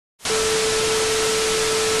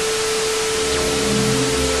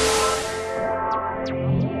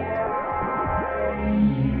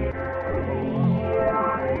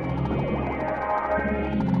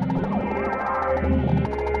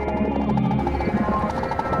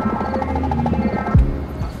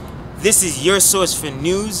This is your source for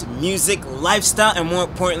news, music, lifestyle, and more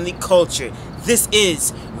importantly, culture. This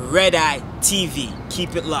is Red Eye TV.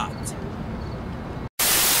 Keep it locked.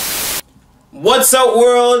 What's up,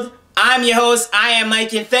 world? I'm your host, I am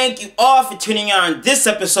Mike, and thank you all for tuning on this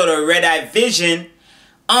episode of Red Eye Vision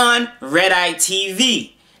on Red Eye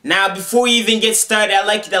TV. Now, before we even get started, I'd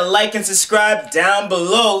like you to like and subscribe down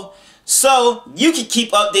below so you can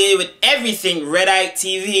keep updated with everything Red Eye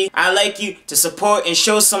TV. I'd like you to support and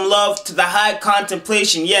show some love to the High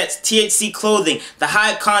Contemplation. Yes, THC Clothing, the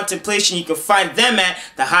High Contemplation. You can find them at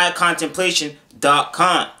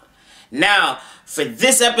thehighcontemplation.com. Now, for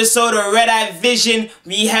this episode of Red Eye Vision,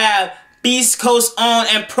 we have Beast Coast own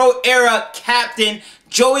and Pro Era Captain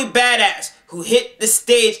Joey Bada, who hit the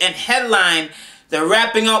stage and headlined the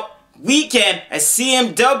wrapping up weekend at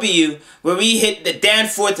CMW, where we hit the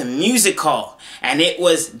Danforth Music Hall. And it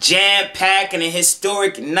was jam-packed and a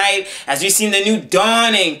historic night as we've seen the new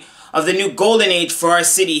dawning of the new golden age for our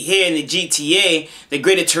city here in the GTA, the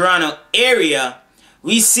Greater Toronto area.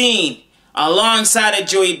 We've seen, alongside of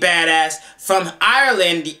Joey Bada, from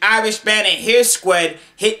Ireland, the Irish Band Hare Squead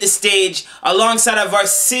hit the stage alongside of our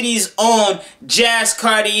city's own Jazz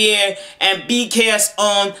Cartier and BKS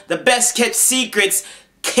own the Best Kept Secrets,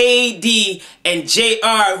 Kaydee and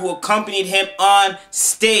JAI.R, who accompanied him on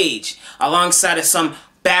stage, alongside of some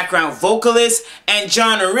background vocalists, and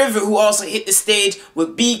John River, who also hit the stage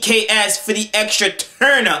with BKS for the extra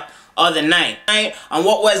turn-up of the night on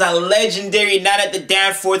what was a legendary night at the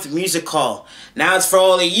Danforth Music Hall. Now it's for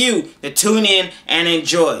all of you to tune in and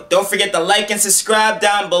enjoy. Don't forget to like and subscribe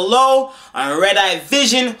down below on Red Eye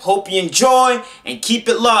Vision. Hope you enjoy and keep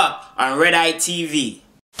it locked on Red Eye TV.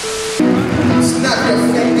 Snap your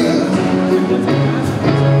finger.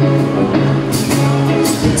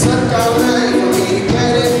 Took all night for me to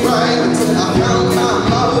get it right until I found my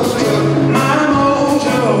mojo. My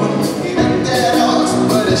mojo. Ain't that awesome,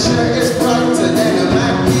 but the shirt is brighter than the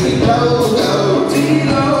Mac D logo. D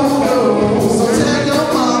logo. So tell your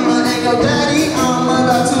mama and your daddy I'm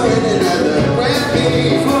about to win another Grammy.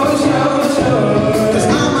 For sure. Cause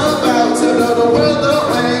I'm about to blow the world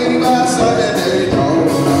away by Saturday.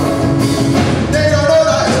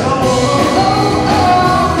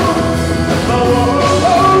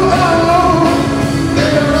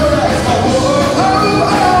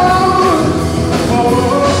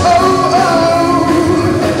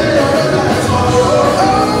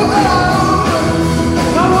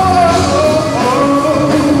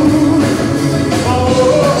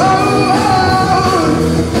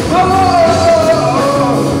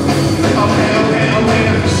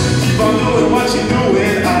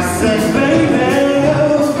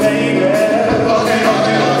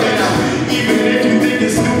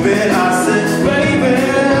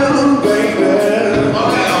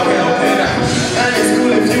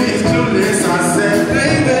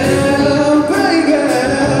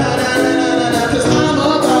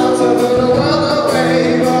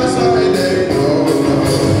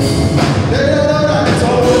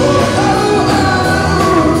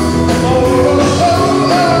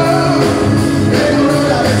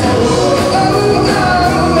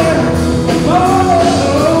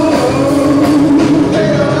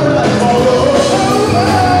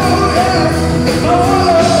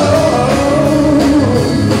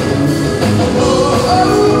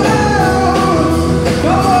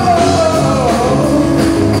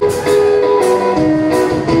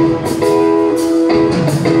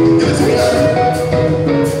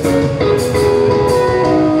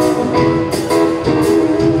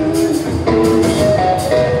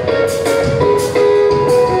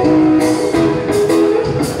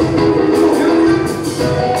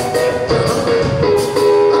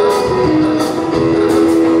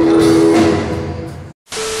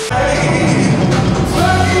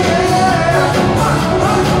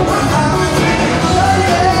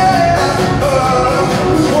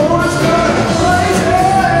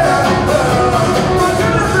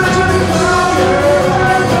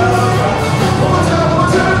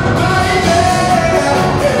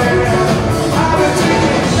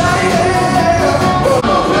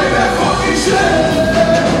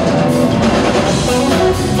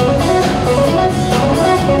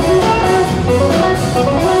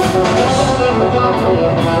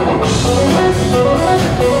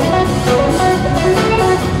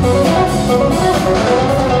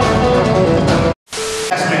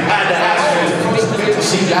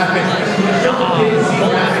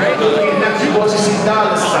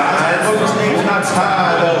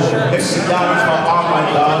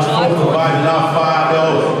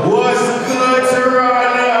 What's good, Toronto?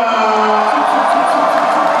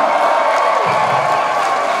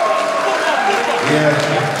 Yeah.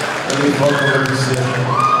 actually fucking with this shit.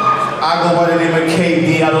 I go by the name of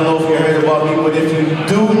Kaydee. I don't know if you heard about me, but if you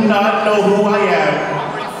do not know who I am,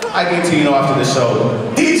 I get to you know after the show.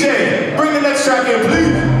 DJ, bring the next track in,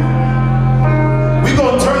 please. We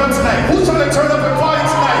gonna turn up tonight. Who's trying to turn up and party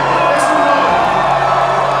tonight? Let's move on.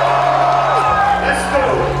 Let's go.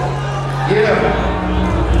 Yeah.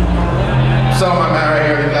 Saw my man right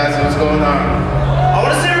here in the glasses. What's going on? I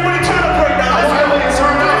want to see everybody turn up right now. I want everybody to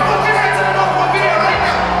turn up. Put your hands in the motherfucking air right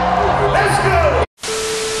now. Let's go.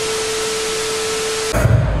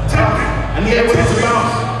 I need everybody to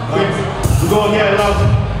bounce. We're going to get low.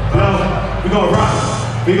 We're going to rock.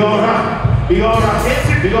 We're going to rock. We're going to rock.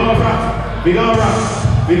 We're going to rock. We're going to rock.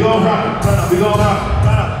 We're going to rock. We're going to rock. Turn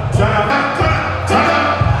up. Turn up. Turn up.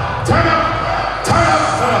 Turn up. Turn up.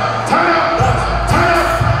 Turn up. Turn up.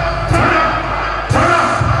 Turn up. Turn up.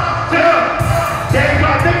 Yeah. Yeah, you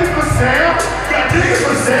got niggas for sale. Got niggas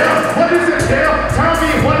for sale. What is it, deal? Tell me,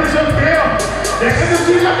 what is your deal? The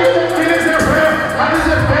industry like you think feelings are real. How does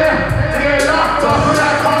it feel? To get locked off of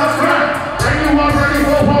that contract. And you already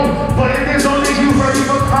go home, but it is only you ready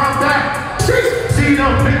for contact. See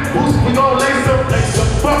them big boots, we gon' lace them.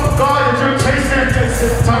 Fuck God and you're chasing.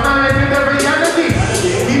 Time to make it the reality.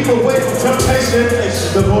 People wait for temptation.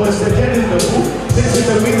 The goal is to get in the booth. This is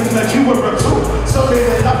the reason that you were recruit. So they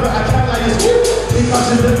love it, I can't lie, it's cute. Because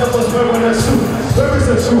you the devil's wearing a suit. Where is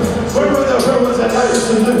the truth? Where were the rumors that I used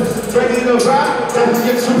to live? Ready to ride, that's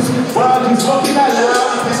your truth. While you smoking that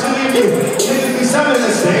loud, it's believe you. Niggas be sounding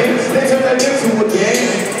the same. They turn that into a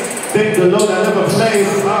game. Thank the Lord I never played.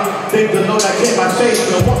 Thank the Lord I kept my faith.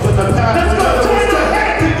 And walk with the path. Let's go,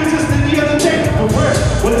 think this is the other day. For real,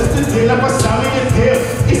 when it's the day, like my style in your deal.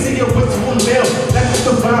 It's in your wits to a meal. That's just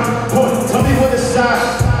the vibe. Boy, tell me what it's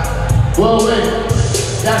size. Well, wait,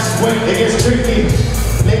 that's when it gets tricky.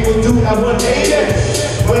 They will do at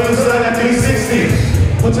 180. When you sign at 360.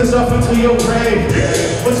 Put yourself into your grave.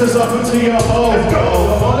 Put yourself into your hole. Let's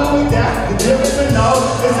go. Only with that, the difference to know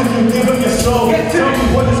is if you leave him your soul. Tell me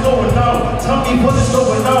what is going on. Tell me what is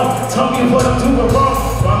going on. Tell me what I'm doing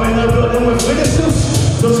wrong. I'm in the building with witnesses.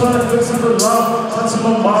 Still trying to fix it along. Talk to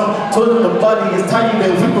my mom. Told him the body is tiny.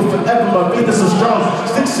 That we will forever. My faith is so strong.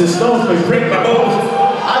 Sticks and stones may break my bones.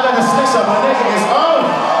 I got a snitch on my nigga. It's on.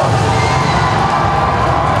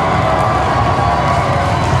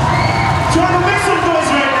 Trying to make some noise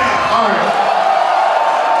right now. All right.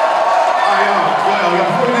 Yo,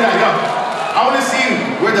 before we do that, yo, I want to see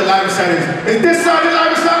where the live side is. Is this side the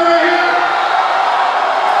live side right here?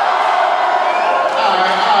 All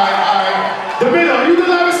right. The middle, are you the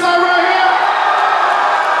live side right here?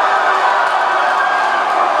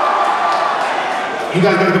 You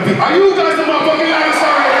guys gotta compete. Are you guys the motherfucking live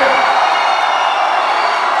side right here?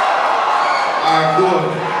 All right, cool.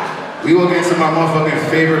 We will get to my motherfucking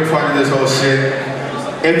favorite part of this whole shit.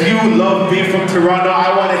 If you love being from Toronto,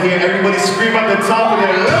 I want to hear everybody scream at the top of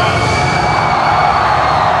their lungs.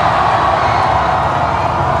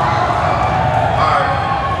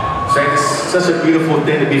 Alright. It's such a beautiful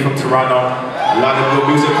thing to be from Toronto. A lot of good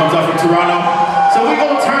music comes out from Toronto. So we're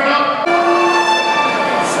going to turn up.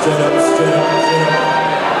 Straight up, straight up, straight up.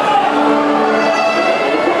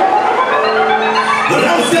 When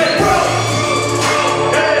I was that bro.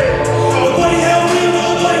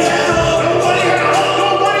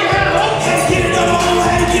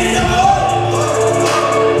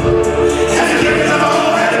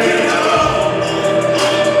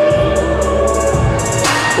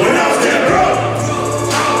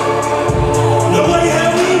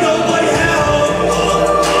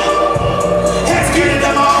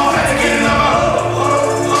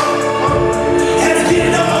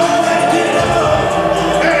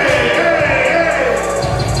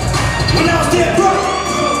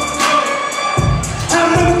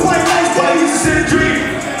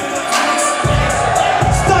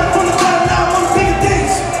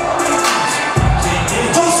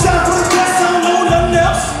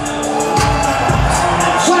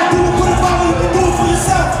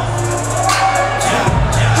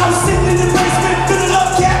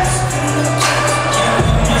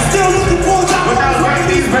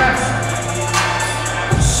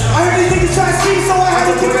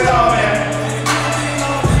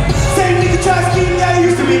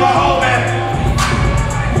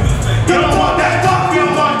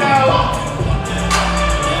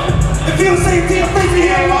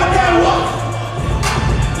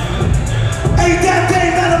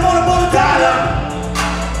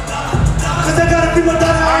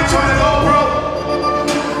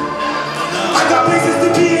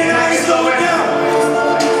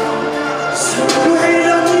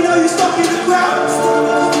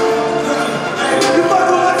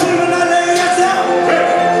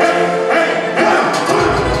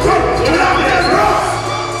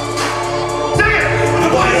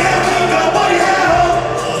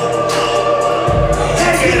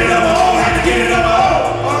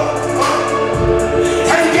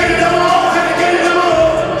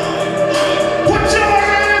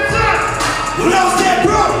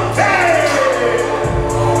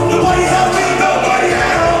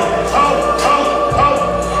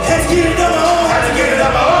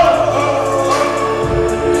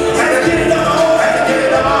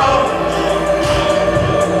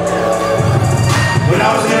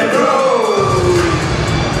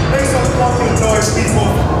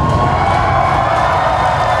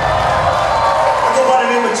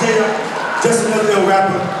 Just another little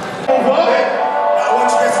rapper. Oh, what? Now I want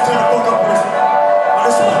you guys to turn the fuck up for this. On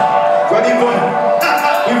this one. Ready for?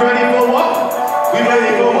 We ready for what? We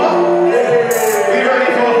ready for what? We ready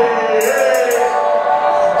for?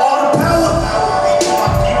 All the power.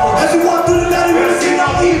 As you walk through the night, we see no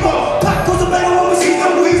evil. Pop goes the battle when we see no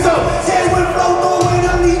weasel. Yeah, when flow, throw away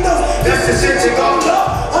them needles. That's the shit you gon'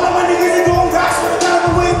 love. All of my niggas ain't gon' rock, so they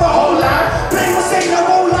gotta wait my whole life. Play my saying I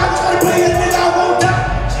won't lie, try to play a nigga I won't die.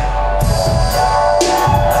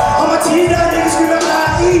 On my team, that nigga screaming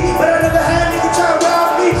I.E. But I never had a nigga try to rob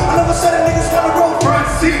me. All of a sudden niggas wanna roll front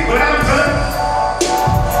seat, but I'm good.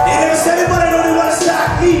 They never said it, but I know they wanna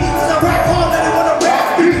stop me. Cause I rap hard, now they wanna rap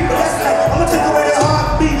me. But that's like, I'ma take away their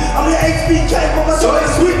heartbeat. I'm your HBK, but my soul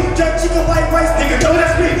is sweet. Jerk chicken, white rice, nigga, know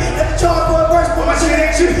that's me. Let the charge for a verse, but my shit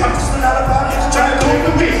ain't cheap. I'm just another about nigga trying to do it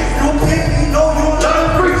for me. You a pimp, you know you a lot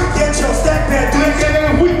of free. Get your stack bad, do it again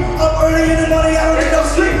every week. Up early in the morning, I don't get no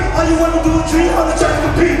sleep. All you wanna do is dream, I'm the trying to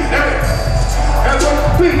compete. That's what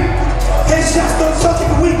I beat. Headshots don't suck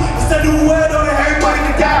every week. It's the new world on it, everybody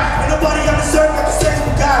can die. Ain't nobody on the circle got the stage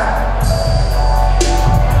for God.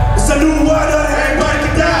 It's a new world on it, everybody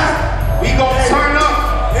can die. We gon' turn up.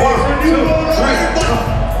 1, 2,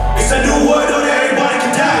 3. It's a new world on it, everybody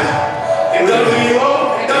can die. NWO,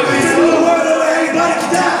 It's a new world on it, everybody can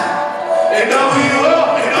die. NWO,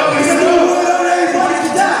 It's a new world on it, everybody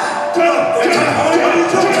can die.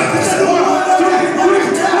 It's a new world on it, everybody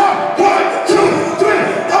can die. 1, 2, 3.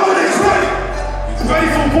 How many is ready? We ready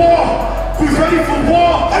for war. We ready for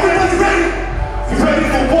war. Everybody ready? We ready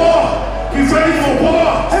for war. We ready for war.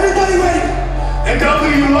 Everybody ready?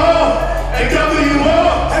 NWO, NWO,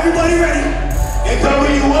 Everybody ready?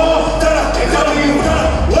 NWO, NWO.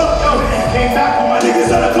 Came back with my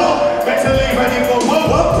niggas on the go. Mentally ready for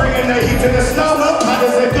war. Bringing the heat to the snow. How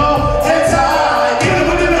does it go? Head high, get it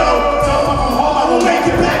with the no. So I'm from home, I will make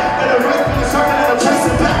it back. Better right from the circle and I'm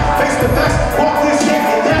chasing back. Face to face, walk this, shake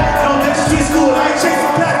it that. No next street school, I ain't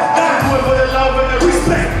chasing back. I do it for the love and the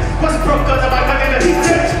respect. What's broke cause I'm like in the heat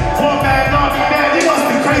check. One man, army man, they must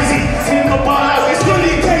be crazy. Team go ball out, it's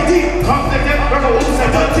really Kaydee. Come to them, work a oops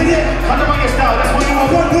and done to it. Cut them on your style, that's what you want.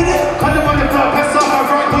 Run with it. Cut them on the club, pass off, I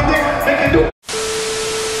run with it. Make it do.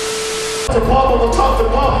 To ball, but we'll talk the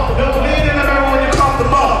ball. No lean in the mirror when you come the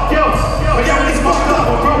ball. Yo, but y'all niggas fucked up,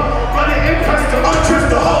 bro. Running impress to untrust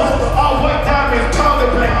the hoes. All white diamonds, powder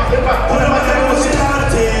play. If I put in my name with shit out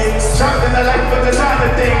of things. Trapped in the life of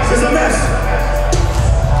designer things. It's a mess.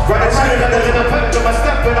 Right, got a little pep to my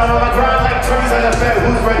step, and I'm on my grind like trees on the bed.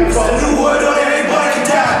 Who's ready for It's a new word on it, everybody can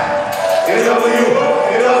die. NWO,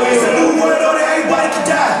 It's a new word on it, everybody can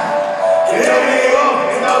die. NWO,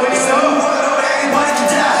 It's a new word on it, everybody can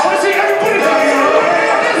die. I wanna see everybody die.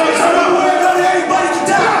 It's a new word on it, everybody can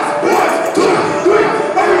die. 1, 2, 3.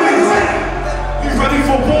 Everybody ready? We ready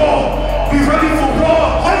for war. We ready for war.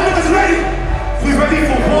 All the niggas ready? We ready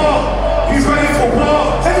for war. We ready for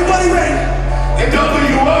war. Everybody ready?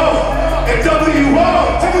 NWO, NWO,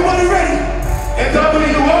 Everybody ready?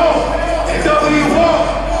 NWO, NWO.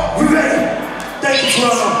 We ready? Thank you,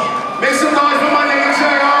 Toronto. Make some noise for my nigga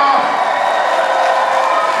JAI.R.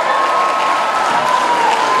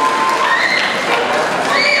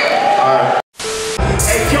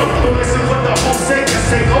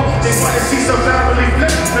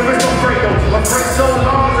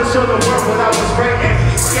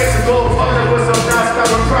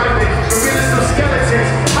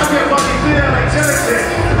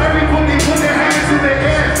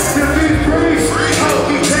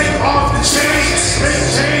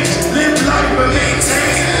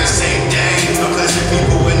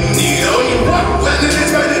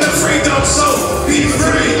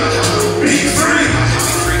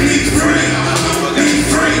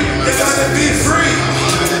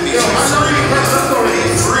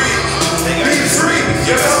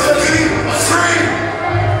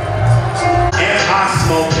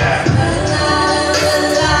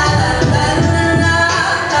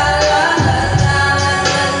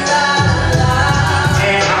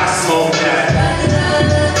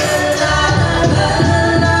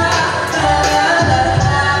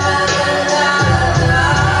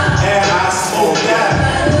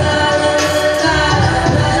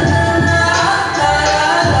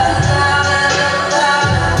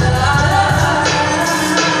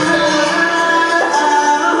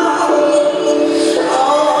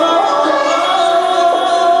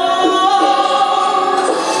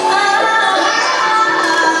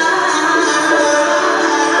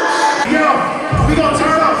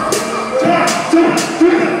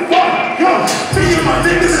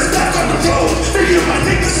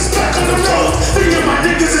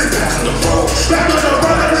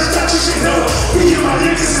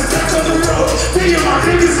 Me and my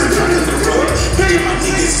niggas is back on the road. Me and my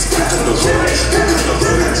niggas is back on the road. Back on the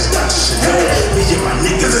road, I just got the shit out. Me and my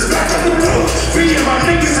niggas is back on the road. Me and my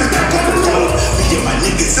niggas is back on the road. Me and my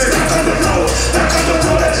niggas is back on the road. Back on the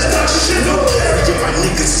road, I just got the shit out. Me and my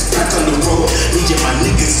niggas is back on the road. Me and my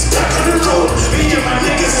niggas is back on the road. Me and my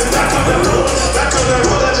niggas is back on the road. Back on the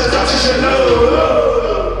road, I just got the shit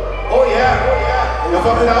out. Oh yeah, y'all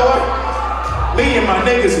fucking that one? Me and my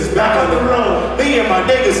niggas is back on the road. Me and my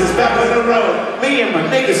niggas is back on the road. Me and my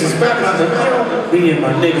niggas is back on the road. Me and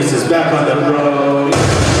my niggas is back on the road.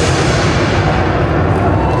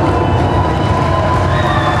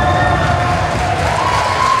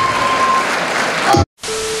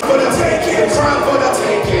 For the taking, crime for the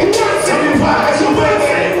taking. Tell me why you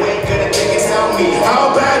waiting? Ain't gonna take it out me.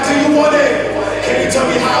 How bad do you want it? Can you tell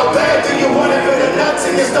me how bad do you want it? For the nuts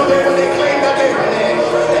in your stomach when they claim that they run it.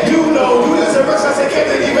 You know, you deserve a chance to get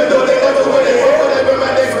it, even though they never would have hit whatever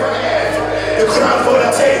man they for it. The crowd for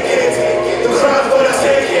the taking. The crowd for the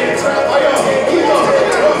taking.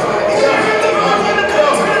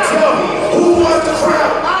 Who wants the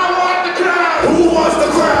crowd? I want the crowd. Who wants the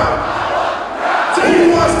crowd? Who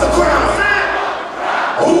wants the crowd?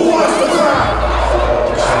 Who wants the crowd?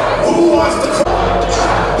 Who wants the crowd?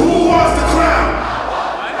 Who wants the crowd?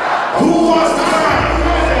 Who wants the crowd?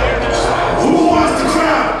 Who wants the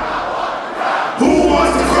crowd? Who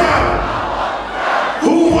wants the crowd?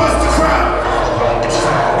 Who wants the crowd?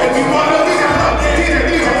 If you want to be up,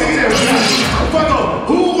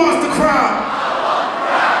 who wants the crowd?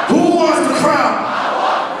 Who wants the crowd?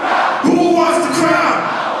 Who wants the crowd?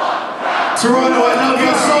 Toronto, I love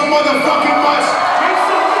you so motherfucking much.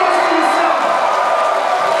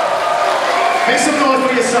 Make some noise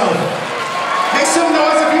for yourself. Make some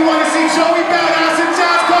noise if you want to see Joey Bada and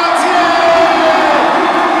Jazz Cartier.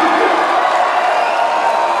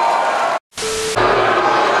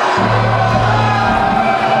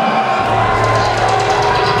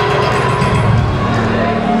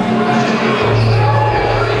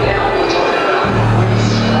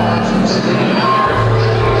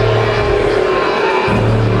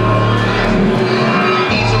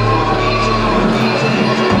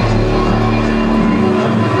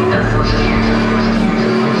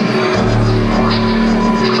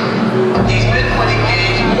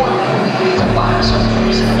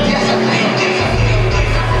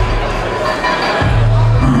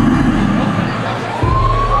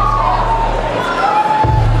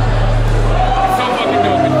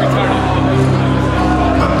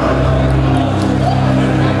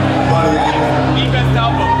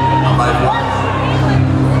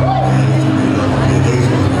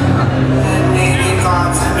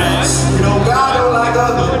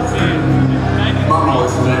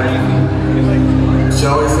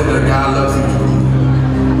 Joey said that God loves you too.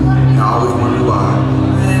 And I always wonder why.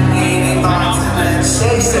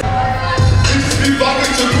 They said, be rocking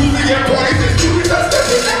jacuzzi and parties and shooting that's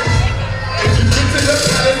everything. If you get to the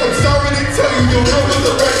palace, I'm sorry to tell you, your room was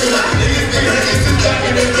a regular. Niggas be hanging since back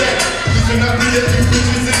in the day. You should not be at you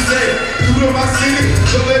bitches insane. You know my city,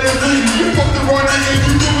 so let it leave. You fuck the wrong nigga,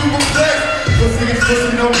 you do it with flex. Those niggas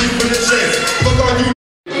pushing on me for the chase. Fuck all you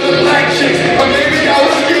black chicks. Or maybe I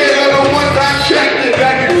was scared of the ones I checked it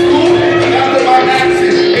back in school. And after my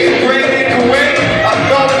accent, 8th grade in Kuwait, I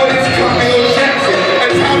felt what it's coming on Jackson.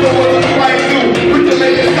 And time to what the fight do. With the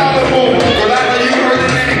latest dollar move. Well, I know you heard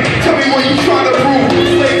the name. Tell me what you trying to prove.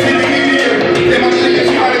 Slave to the media. Then my shit is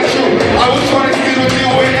kind of true. I was trying to steal a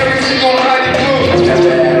deal with every single hide and blue.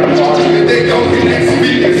 And they don't get next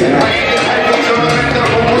speakers. I ain't the type of government that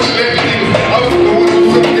will work with you. I was the one who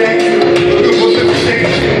took that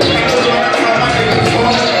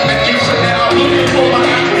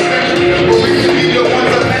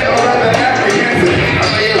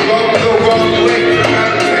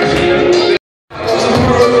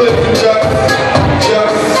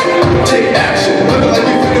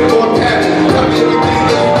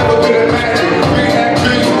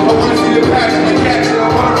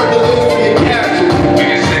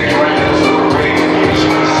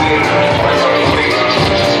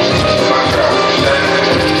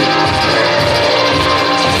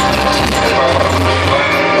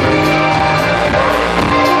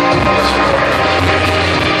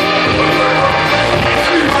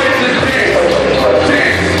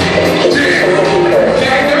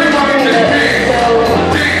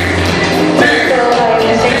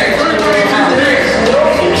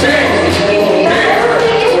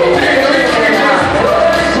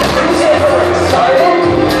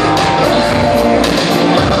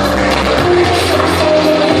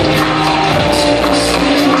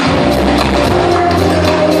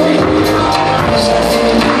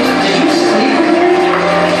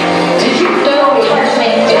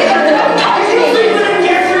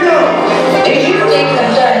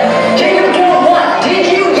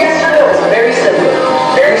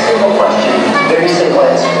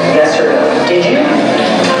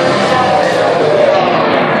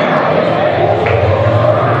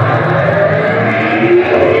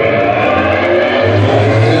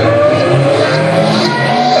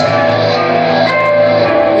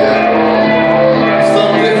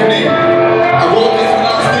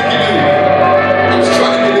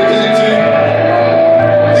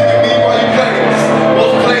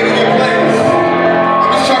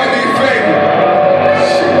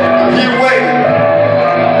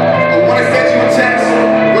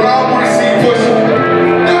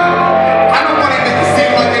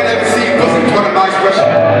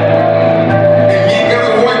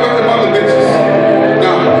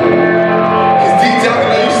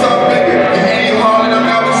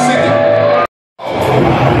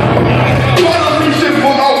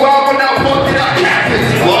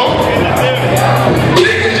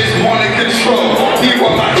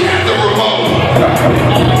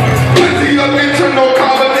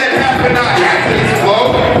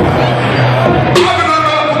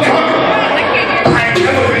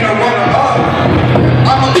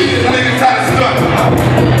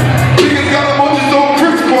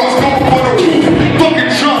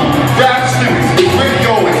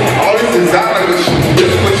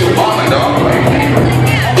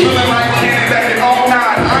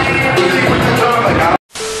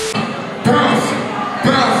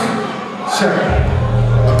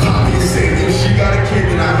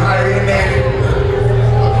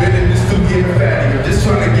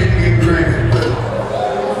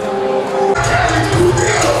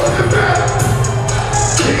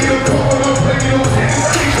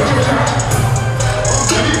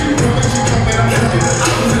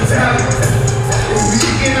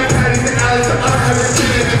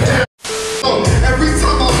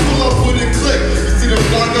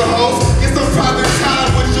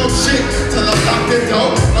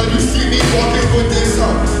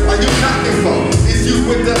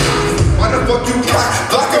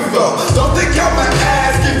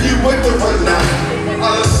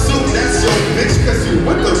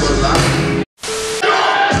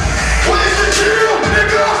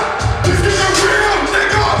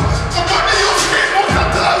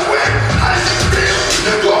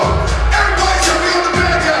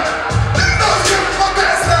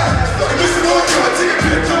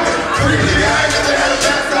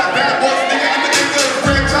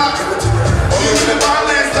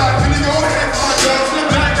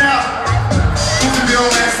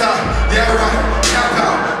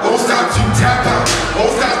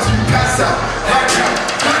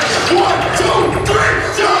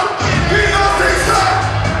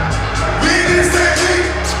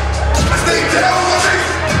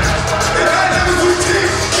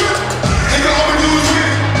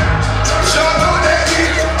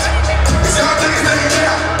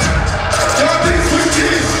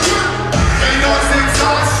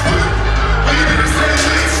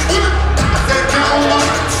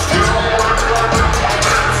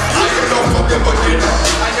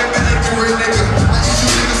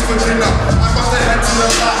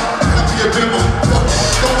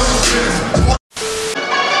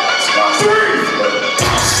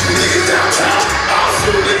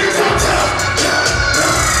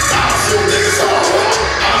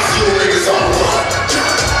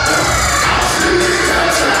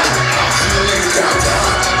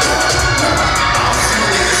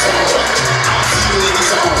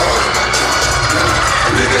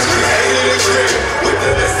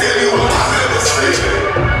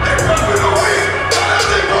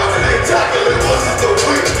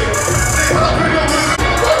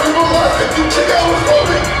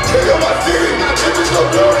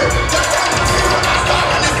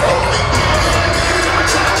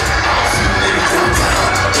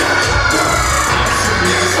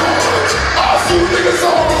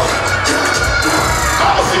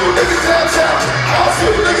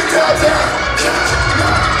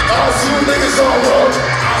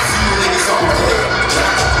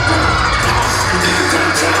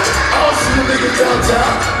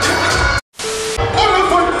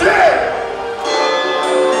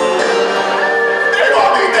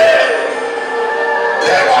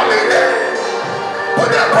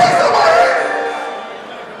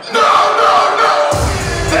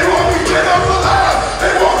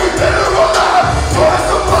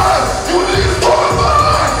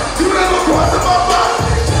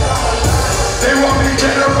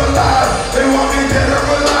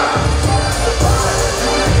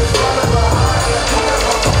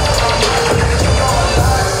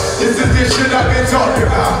Talking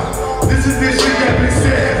about. This is this shit that been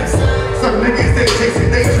said. Some niggas they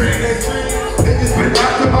chasing they dreams. They just been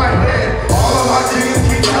after my head. All of my niggas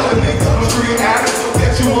keep telling me I'm a green addict, so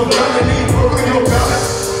get you a felony, broken your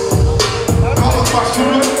balance. Call us my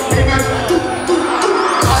shooter, amen.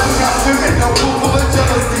 I do not submit, no fool full of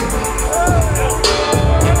jealousy.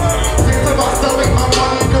 Think to my stomach, my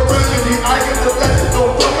money, the revenue. I get the legend,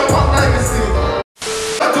 don't fuck up my legacy.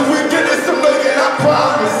 After we get this to make it, I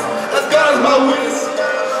promise. My witness.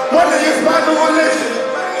 One day is my new religion.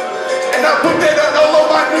 And I put that on all of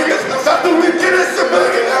my niggas. After we get it to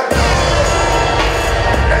make it.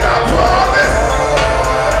 And I promise.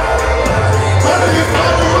 One day is my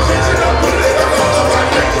new religion. I put it on all of my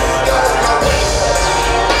niggas.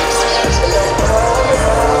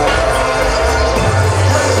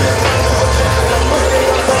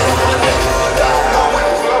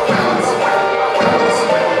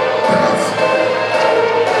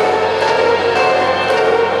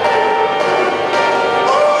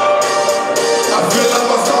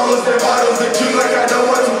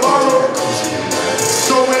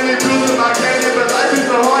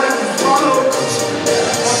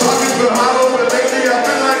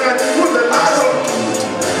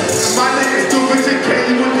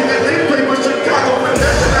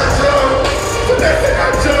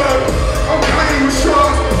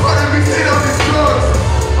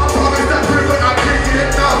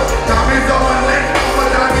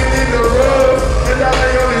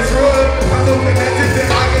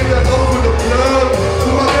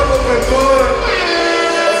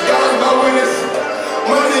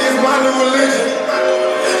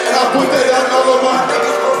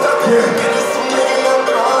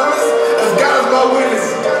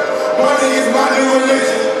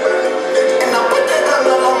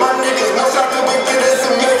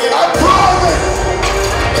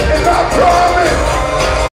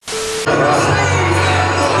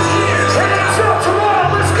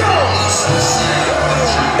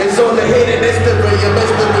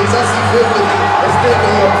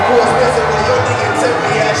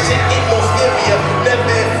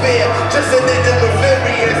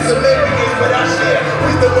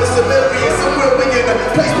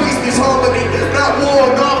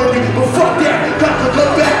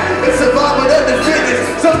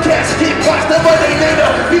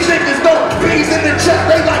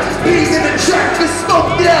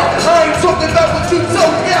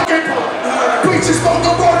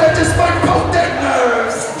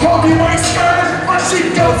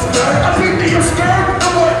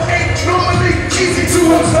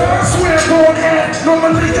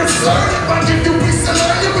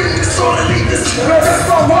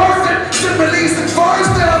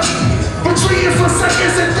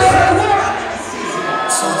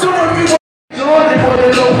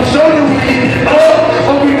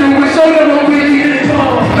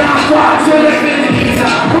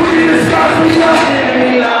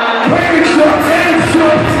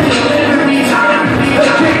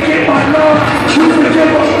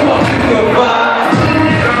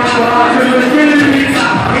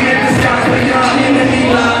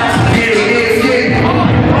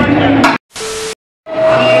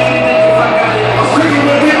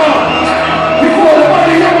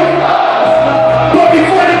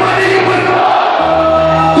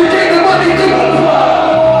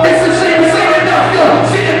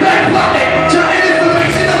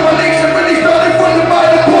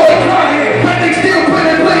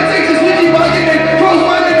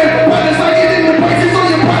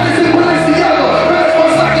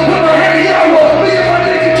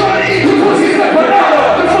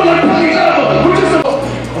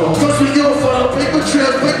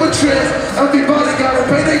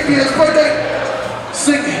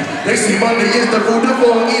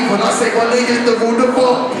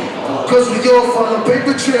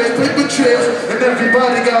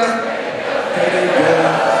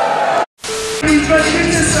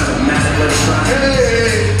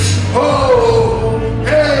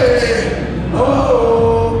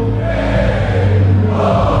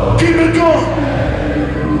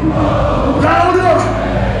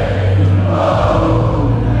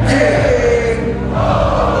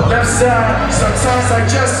 Sometimes I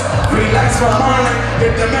just relax my mind.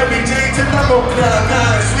 Hit them every day till I'm on cloud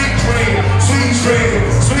nine. Sweet dream, sweet dream,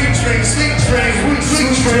 sweet dream, sweet dream,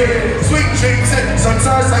 sweet dream, sweet dreams. And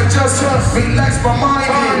sometimes I just relax my mind.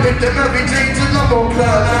 Hit them every day till I'm on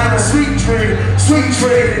cloud nine. Sweet dream, sweet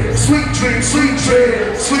dream, sweet dream, sweet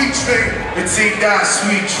dream, sweet dream. It's ain't that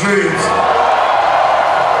sweet dreams.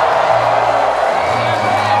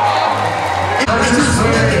 I'm just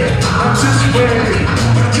waiting, I'm just waiting,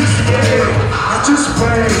 I'm just waiting, I'm just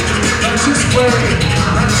waiting, I'm just waiting,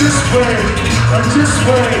 I'm just waiting, I'm just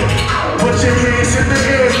waiting. Put your hands in the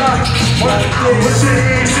air like what? Put your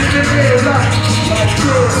hands in the air like this.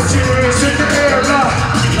 Put your hands in the air like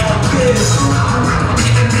this.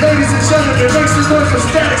 Ladies and gentlemen, make some noise for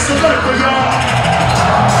Statik Selektah, y'all.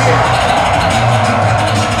 Yeah.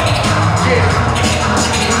 Yeah.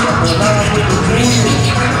 Come alive with the music.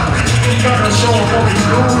 Gotta show them what we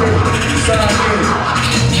doing. Sign in.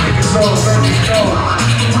 Niggas already know.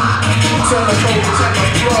 Tell them go to take a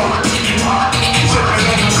flow. Chipping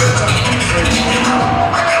on the bitch, I'm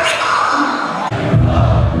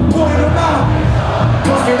pouring them out.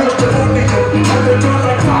 Puffing up the money. I've been run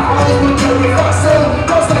like pop. I overdoing myself.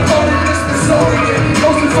 Cause I call it this Smithsonian.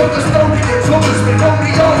 Mostly for the Stonian. Focus me on the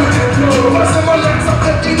origin. What's in my legs? I'm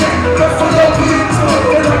empty neck. Buffalo being told.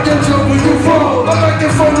 And I get you when you fall. I'm like the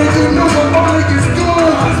phone and you know my money is good.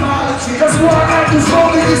 That's why I act as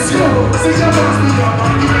long as it's you. See, your mom's me on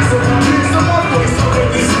my ears. So my ears, so my voice, so when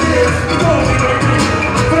this is. You know me right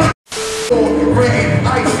here. Rain,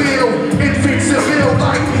 I feel invincible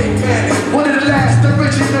like Big Man. One of the last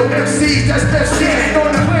original MCs that's best standing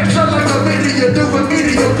on the bench. I like a video, do a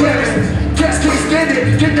video damage. Cats can't stand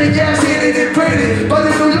it, get their ass hit and branded. But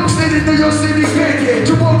in New York City, New York City bandit.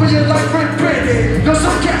 You over your life with branded. No,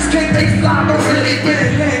 some cats can't make fly, but really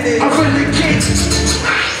been landed. I really can't.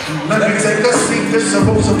 Let me take a seat, this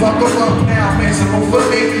supposed to pop up now, man, so move for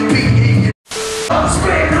me, P.E.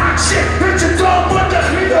 Spin hot shit, hit your dog with the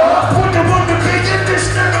heater. Put the one to be in this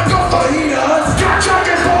nigga, go for heaters. Got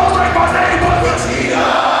chucking balls like my name was Heater.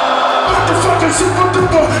 What the fucking super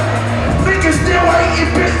duper? Niggas still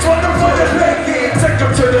hating bitch on the for the leg in. Take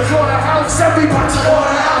them to the slaughterhouse, everybody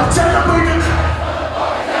order out. Tell them we can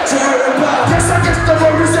tear them out. Yes, I guess the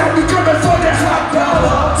word is out, we coming for that hot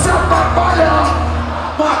dollar. South my fire.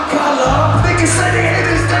 My color, niggas say they hate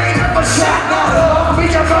his name, I'm a shot nada. We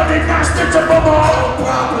got running master to my own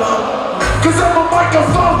problem. Cause I'm a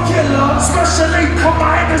microphone killer. Especially when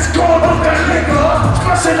my hand is gone on that nigga.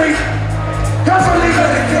 Especially heavily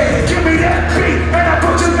medicated. Give me that beat and I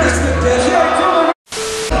put you next to this.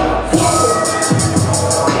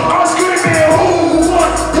 I'm screaming, who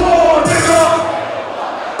wants more, nigga?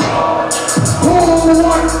 Who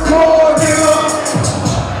wants more, nigga?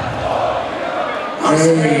 I'm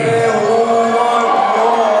screaming, who want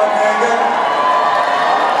more, nigga?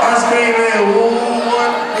 I'm screaming, who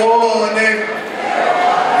want more, nigga?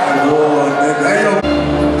 More, nigga. Hey, yo.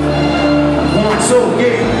 1, 2,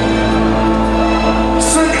 yeah.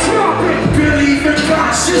 So drop it, believe in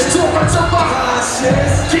conscious. Talking to my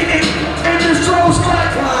conscious. Getting in this rose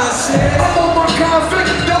like conscious. I'm on my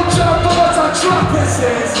conflict, no jump boards, I drop it.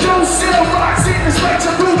 Don't sell rocks in this match,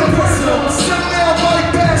 I do the personal. Some now right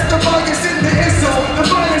past the bias in the ISO. The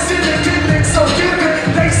bias in the gimmick, so give it.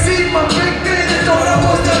 They see my big man and thought I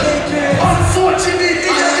was the big man. Unfortunately,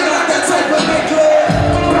 nigga, you're not that type of nigga.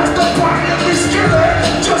 Past the party of this killer.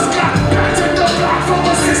 Just got back to the block from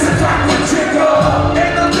a 6 o'clock with trigger.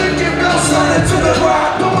 And I'm thinking about sliding to the rock.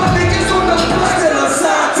 But my niggas on the block to the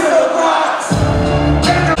side to the rocks.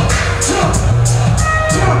 And I'm jump.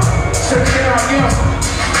 Check it out, yeah.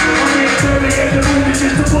 I'm in 30 in the mood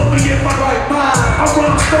just to put me in my right mind. I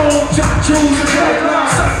run stone, chop jewels and right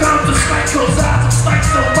line. Sometimes the spike goes out, the spike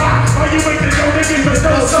so wide. Why you ain't the no niggas but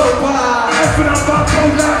no so wide? Open up my pro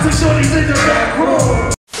lines and shorties in the back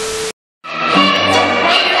room.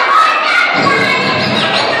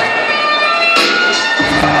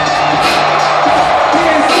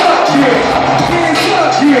 Hands up, yeah. Hands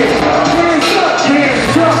up, yeah. Hands up, hands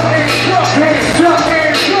up, hands up, hands up,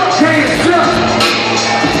 hands up, hands up.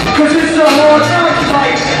 Cause it's a hard night,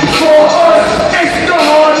 like, for us, it's the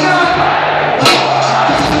hard night.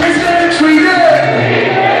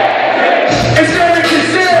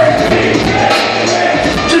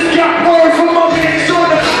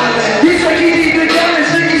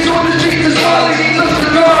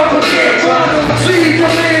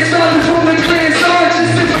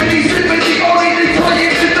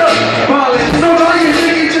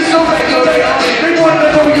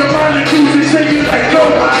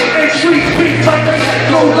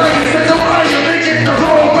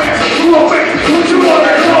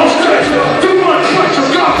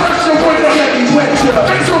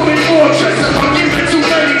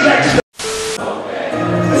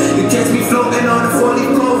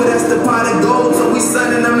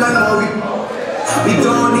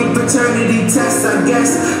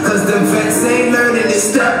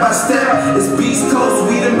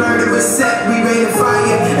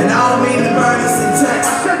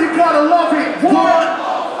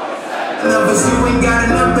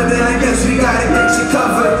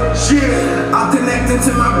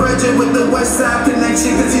 talking to my brother with the West Side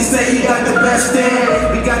connection, cause he say he got the best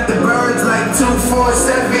there. We got the birds like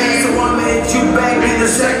 247, so I'ma hit you back in a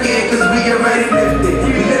second, cause we already lifted.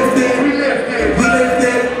 We lifted, we lifted, we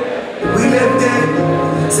lifted, we lifted,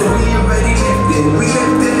 so we already lifted. We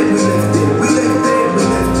lifted, we lifted, we lifted, we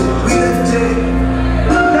lifted, we lifted.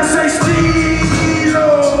 Let's say Stilo,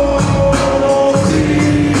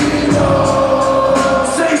 Stilo,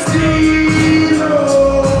 say Stilo.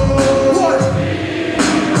 What?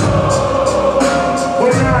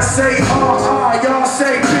 When I say R, y'all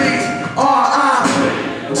say B, R,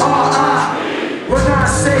 when I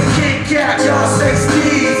say King Cat, y'all say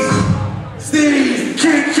Steez, Steez,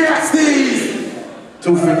 King Cat, Steez.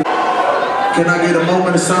 250. Can I get a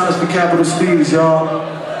moment of silence for Capital Steez, y'all?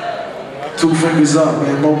 2 fingers up,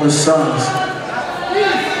 man. Moment of silence.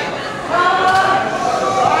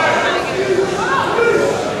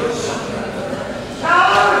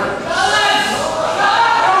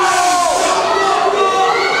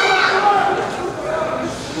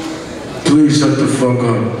 Please shut the fuck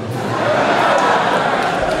up.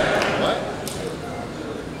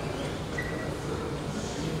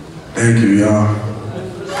 Thank you, y'all.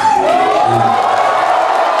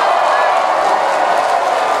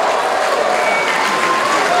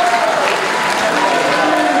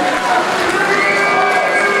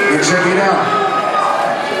 Check it out.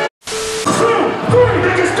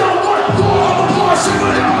 Niggas don't want war. I'm a war, shit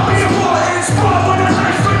without me a war. It's war when the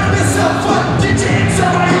life for them is up. Fuck, get your hands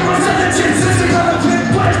up. I ain't was intelligent. Since you got a flip,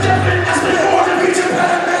 but it's definitely that's been more than reaching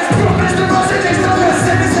pediments. Progress the rose, it takes the best,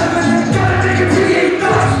 and it's happening. Got a nigga create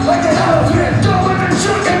thoughts like an elephant. Don't live in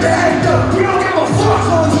truck at the end up. We don't give a fuck as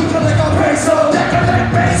long as we feel like our peso. That can like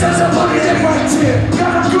pesos, I'm fucking that right here.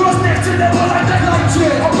 Got them girls next to them, like that light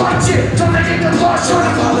shit. I'm right here, trying to get the bar short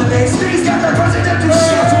of holidays. Steez got the president to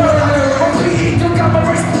shit to it on PE. Don't got my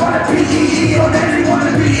race on the PEE. On everyone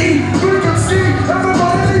to PE. We can see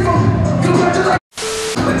everybody leave them. Congratulations.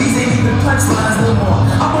 But these ain't even punchlines no more.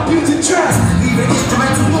 I'm abusing tracks, leaving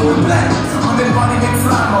instrumental blue and black. I'm in embodiment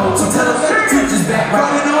fly mode, so tell us teachers back.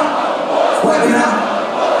 Riding up, working out.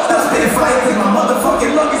 Stop spitting fire, take my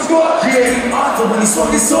motherfucking lucky score. Yeah, King Arthur when he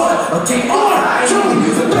swung his sword. Or King Arthur, I ain't even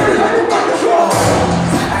using dirty like a fucking floor.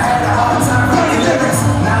 I had a hard time writing lyrics,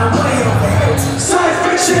 now I'm way over here. Science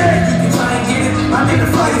fiction, you can try and get it. My nigga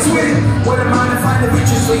fighters with it. What am I to find the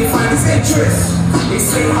riches where you find his interest? They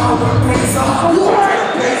say hard work pays off.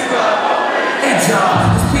 Pays off. Hey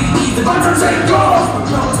job, this PE the bunch take off.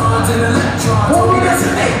 With protons and electrons, only that's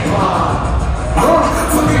an 8-bar.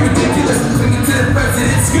 Fucking ridiculous, clinging to the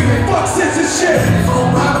president, screaming fuck censorship. If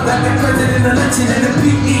old Robert got the president election and the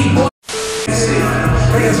PE boy.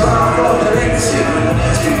 Niggas around all the legacy.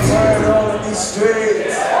 Word all in these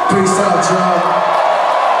streets. Peace out, y'all.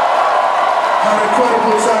 Had an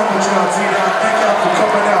incredible time with y'all, Tina. Thank y'all for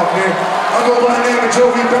coming out, man. I go by the name of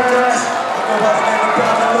Joey Bada.